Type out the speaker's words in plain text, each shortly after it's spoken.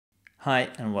Hi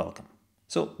and welcome.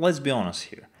 So let's be honest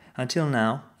here. Until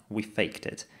now, we faked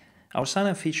it. Our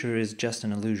sign-up feature is just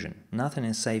an illusion. Nothing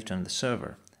is saved on the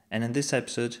server. And in this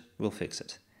episode, we'll fix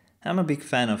it. I'm a big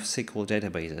fan of SQL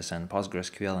databases and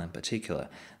PostgreSQL in particular.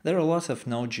 There are lots of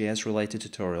Node.js related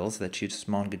tutorials that use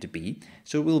MongoDB,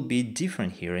 so we'll be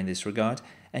different here in this regard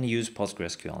and use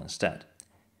PostgreSQL instead.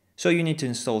 So you need to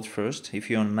install it first.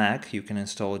 If you're on Mac, you can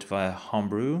install it via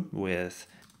Homebrew with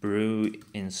brew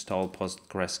install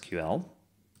PostgreSQL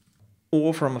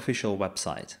or from official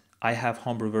website. I have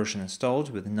Homebrew version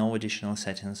installed with no additional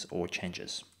settings or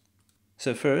changes.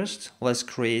 So first, let's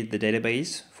create the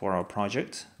database for our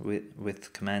project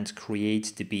with command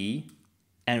create db,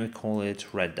 and we call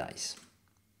it Redux.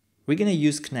 We're going to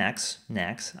use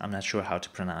knex, I'm not sure how to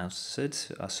pronounce it,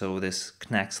 so this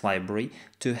knex library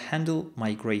to handle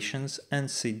migrations and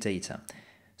seed data.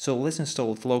 So let's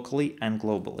install it locally and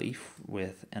globally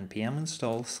with npm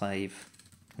install save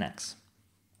knex.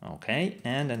 Okay,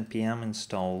 and npm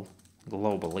install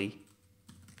globally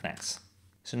knex.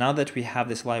 So now that we have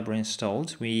this library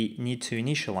installed, we need to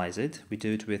initialize it. We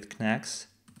do it with knex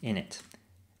init.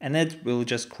 And that will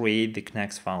just create the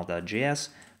knex file.js.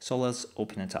 So let's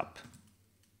open it up.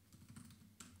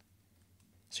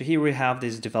 So here we have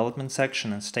this development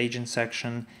section and staging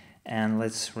section. And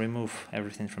let's remove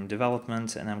everything from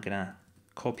development. And I'm going to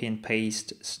copy and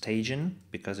paste staging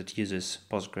because it uses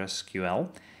PostgreSQL.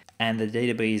 And the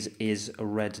database is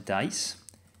Redux.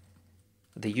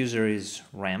 The user is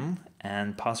rem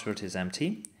and password is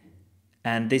empty.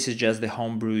 And this is just the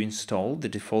homebrew install. The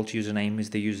default username is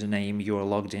the username you're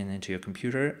logged in into your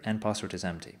computer, and password is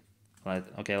empty.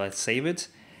 Okay, let's save it.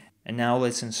 And now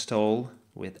let's install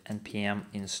with npm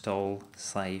install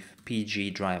save pg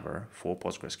driver for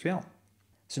PostgreSQL.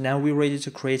 So now we're ready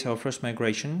to create our first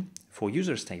migration for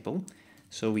users table.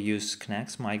 So we use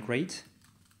knex migrate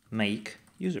make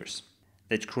users.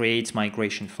 That creates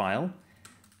migration file.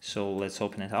 So let's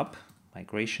open it up,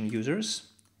 migration users.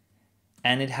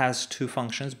 And it has two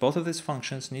functions. Both of these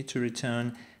functions need to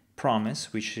return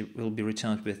promise, which will be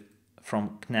returned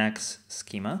from knex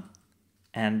schema.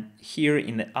 And here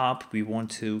in the app, we want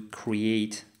to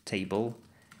create table,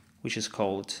 which is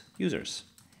called users.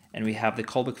 And we have the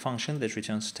callback function that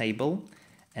returns table.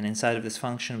 And inside of this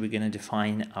function, we're going to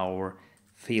define our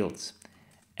fields.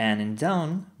 And in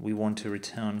down, we want to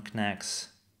return knex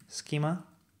schema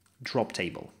drop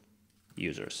table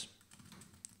users.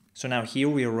 So now here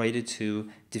we are ready to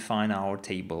define our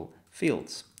table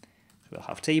fields. So we'll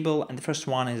have table, and the first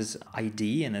one is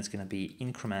ID, and that's going to be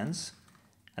increments.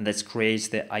 And that creates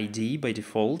the ID by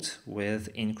default with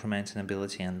increment and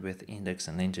ability and with index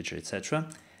and integer, etc.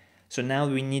 So now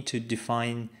we need to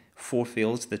define four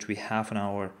fields that we have on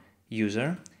our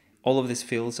user. All of these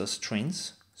fields are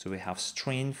strings. So we have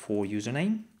string for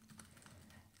username.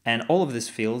 And all of these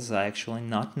fields are actually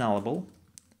not nullable.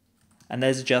 And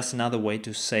that's just another way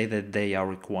to say that they are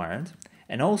required.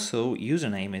 And also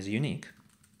username is unique.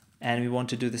 And we want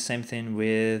to do the same thing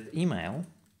with email.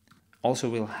 Also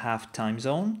we'll have time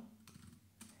zone.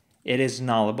 It is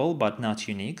nullable but not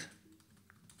unique.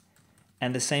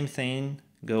 And the same thing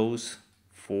goes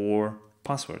for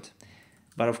password.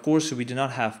 But of course we do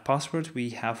not have password,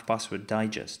 we have password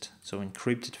digest, so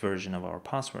encrypted version of our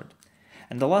password.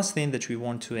 And the last thing that we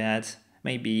want to add,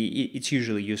 maybe it's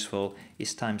usually useful,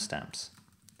 is timestamps.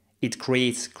 It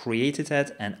creates created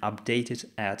at and updated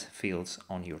at fields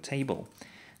on your table.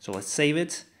 So let's save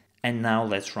it, and now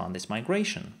let's run this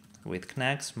migration with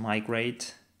knex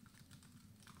migrate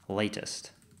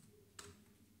latest.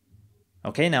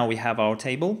 Okay, now we have our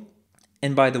table.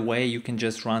 And by the way, you can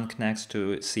just run knex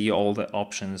to see all the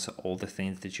options, all the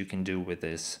things that you can do with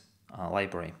this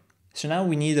library. So now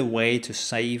we need a way to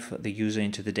save the user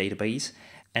into the database,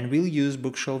 and we'll use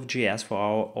bookshelf.js for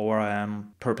our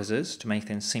ORM purposes to make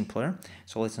things simpler.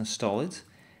 So let's install it.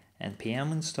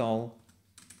 npm install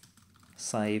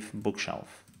save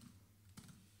bookshelf.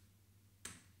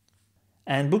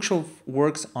 And bookshelf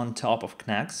works on top of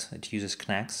knex. It uses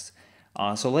knex.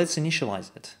 So let's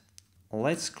initialize it.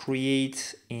 Let's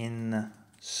create in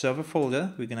server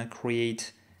folder. We're going to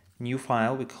create new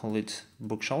file. We call it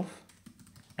bookshelf.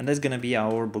 And that's going to be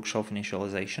our bookshelf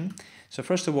initialization. So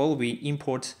first of all, we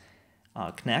import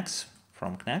knex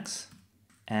from knex.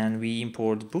 And we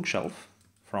import bookshelf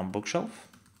from bookshelf.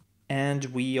 And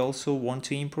we also want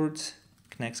to import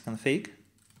knex config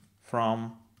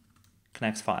from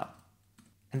knex file.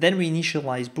 And then we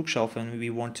initialize bookshelf, and we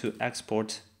want to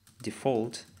export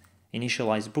default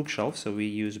initialize bookshelf. So we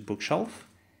use bookshelf,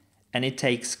 and it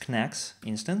takes knex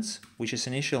instance, which is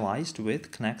initialized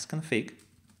with knex config,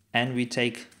 and we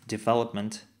take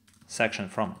development section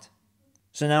from it.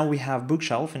 So now we have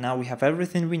bookshelf, and now we have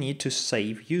everything we need to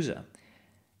save user.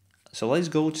 So let's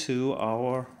go to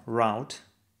our route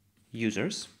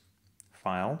users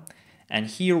file, and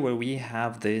here where we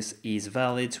have this is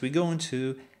valid, we're going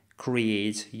to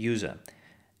create user.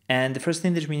 And the first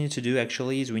thing that we need to do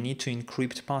actually is we need to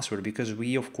encrypt password, because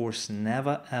we of course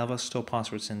never ever store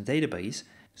passwords in database.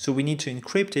 So we need to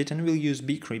encrypt it, and we'll use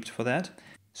bcrypt for that.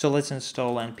 So let's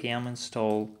install npm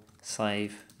install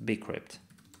save bcrypt.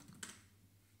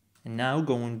 And now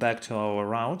going back to our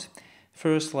route,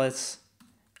 first let's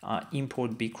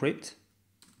import bcrypt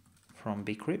from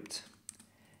bcrypt,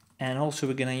 and also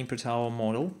we're gonna import our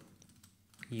model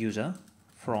user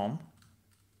from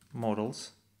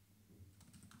models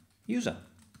user.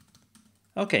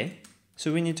 Okay,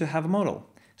 so we need to have a model,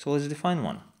 so let's define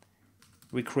one.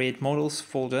 We create models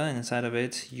folder, and inside of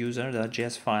it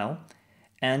user.js file,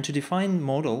 and to define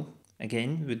model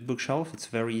again with bookshelf, it's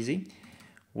very easy.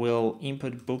 We'll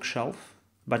import bookshelf,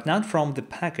 but not from the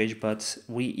package, but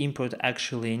we import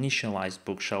actually initialized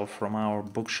bookshelf from our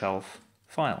bookshelf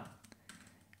file.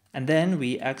 And then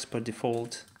we export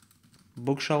default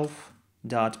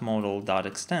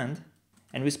bookshelf.model.extend,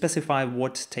 and we specify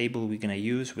what table we're going to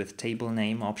use with table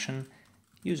name option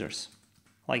users,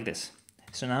 like this.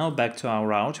 So now back to our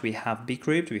route, we have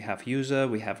bcrypt, we have user,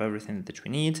 we have everything that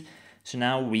we need. So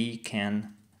now we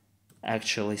can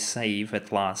actually save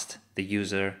at last the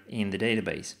user in the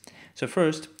database. So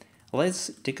first, let's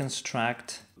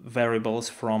deconstruct variables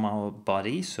from our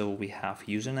body. So we have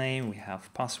username, we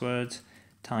have password,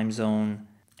 time zone,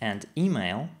 and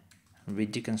email. We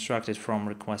deconstruct it from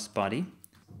request body.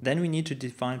 Then we need to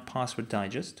define password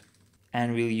digest,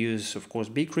 and we'll use of course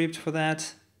bcrypt for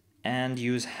that, and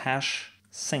use hash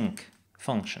sync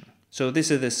function. So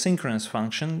this is the synchronous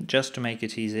function just to make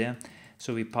it easier.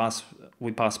 So we pass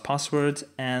password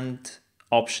and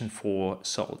option for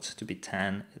salt to be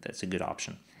 10. That's a good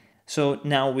option. So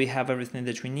now we have everything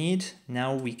that we need.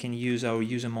 Now we can use our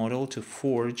user model to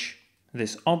forge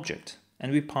this object,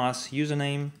 and we pass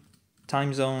username,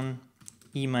 time zone,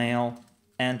 email,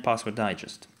 and password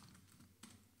digest.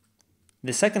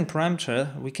 The second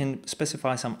parameter, we can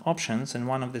specify some options, and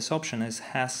one of these options is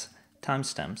has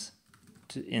timestamps,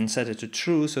 and set it to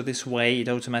true, so this way it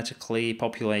automatically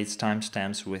populates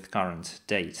timestamps with current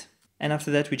date. And after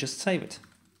that we just save it.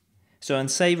 So and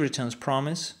save returns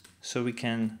promise, so we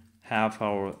can have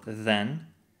our then,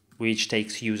 which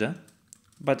takes user,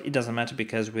 but it doesn't matter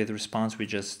because with response we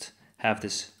just have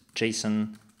this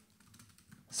JSON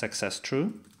success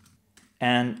true.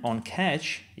 And on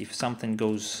catch, if something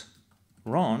goes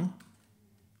wrong,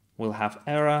 we'll have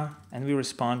error, and we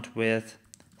respond with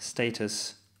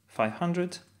status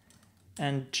 500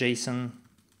 and JSON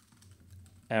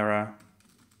error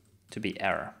to be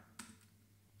error.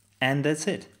 And that's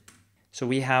it. So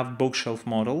we have bookshelf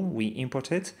model, we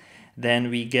import it, then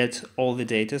we get all the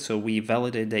data, so we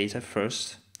validate data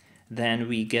first, then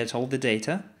we get all the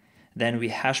data, then we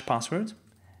hash password,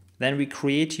 then we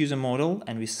create user model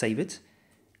and we save it,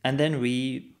 and then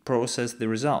we process the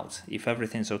result. If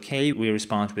everything's okay, we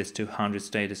respond with 200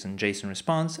 status and JSON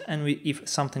response, and if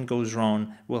something goes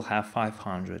wrong, we'll have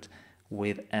 500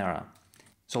 with error.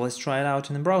 So let's try it out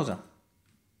in the browser.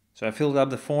 So I filled up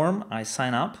the form, I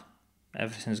sign up,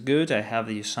 everything's good, I have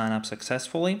the sign up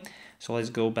successfully. So let's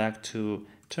go back to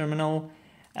terminal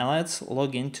and let's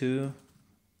log into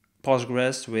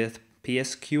Postgres with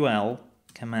PSQL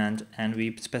command, and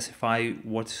we specify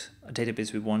what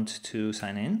database we want to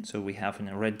sign in. So we have in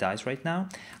a Redux right now.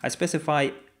 I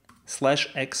specify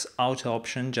 /x auto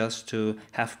option just to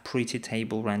have pretty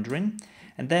table rendering,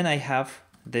 and then I have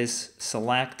this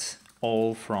select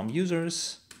all from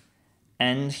users,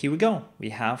 and here we go. We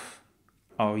have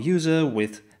our user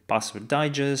with password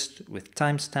digest, with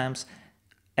timestamps.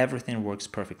 Everything works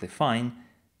perfectly fine.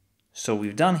 So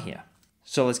we've done here.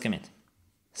 So let's commit.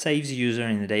 Saves user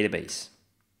in the database.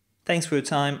 Thanks for your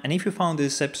time, and if you found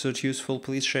this episode useful,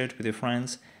 please share it with your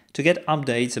friends. To get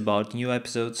updates about new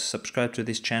episodes, subscribe to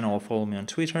this channel or follow me on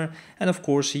Twitter, and of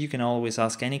course you can always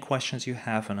ask any questions you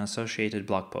have on associated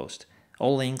blog post.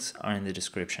 All links are in the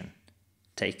description.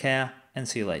 Take care and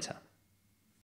see you later.